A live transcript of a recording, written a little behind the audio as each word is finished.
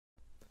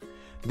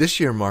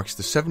This year marks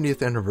the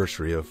 70th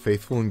anniversary of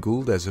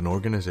Faithful+Gould as an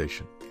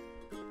organization.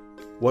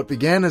 What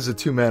began as a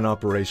two-man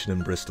operation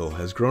in Bristol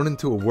has grown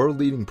into a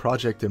world-leading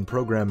project and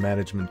program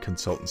management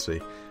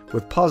consultancy,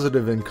 with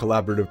positive and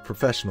collaborative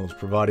professionals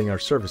providing our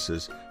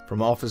services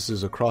from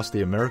offices across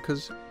the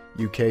Americas,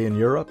 UK and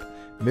Europe,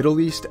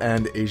 Middle East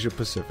and Asia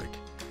Pacific.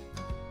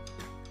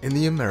 In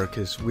the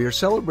Americas, we are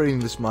celebrating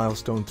this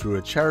milestone through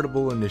a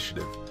charitable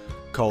initiative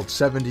called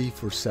 70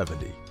 for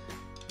 70.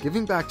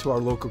 Giving back to our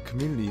local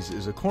communities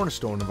is a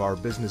cornerstone of our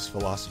business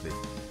philosophy.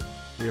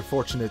 We are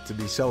fortunate to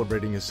be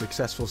celebrating a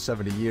successful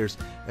 70 years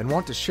and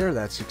want to share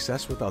that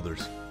success with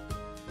others.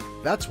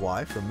 That's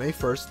why, from May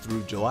 1st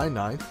through July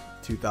 9th,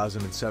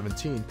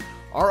 2017,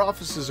 our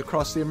offices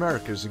across the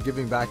Americas are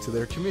giving back to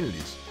their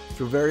communities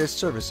through various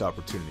service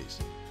opportunities,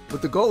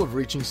 with the goal of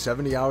reaching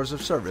 70 hours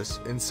of service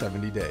in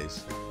 70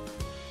 days.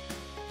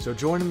 So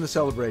join in the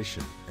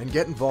celebration and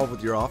get involved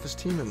with your office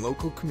team and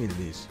local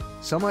communities.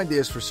 Some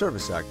ideas for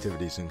service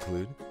activities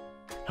include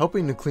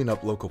helping to clean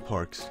up local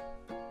parks,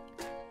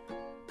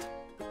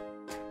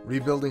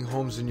 rebuilding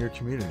homes in your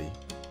community,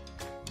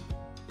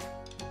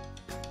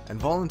 and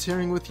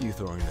volunteering with youth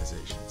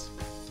organizations.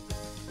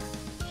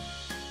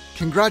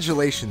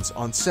 Congratulations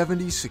on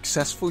 70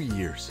 successful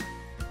years.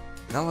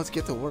 Now let's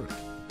get to work.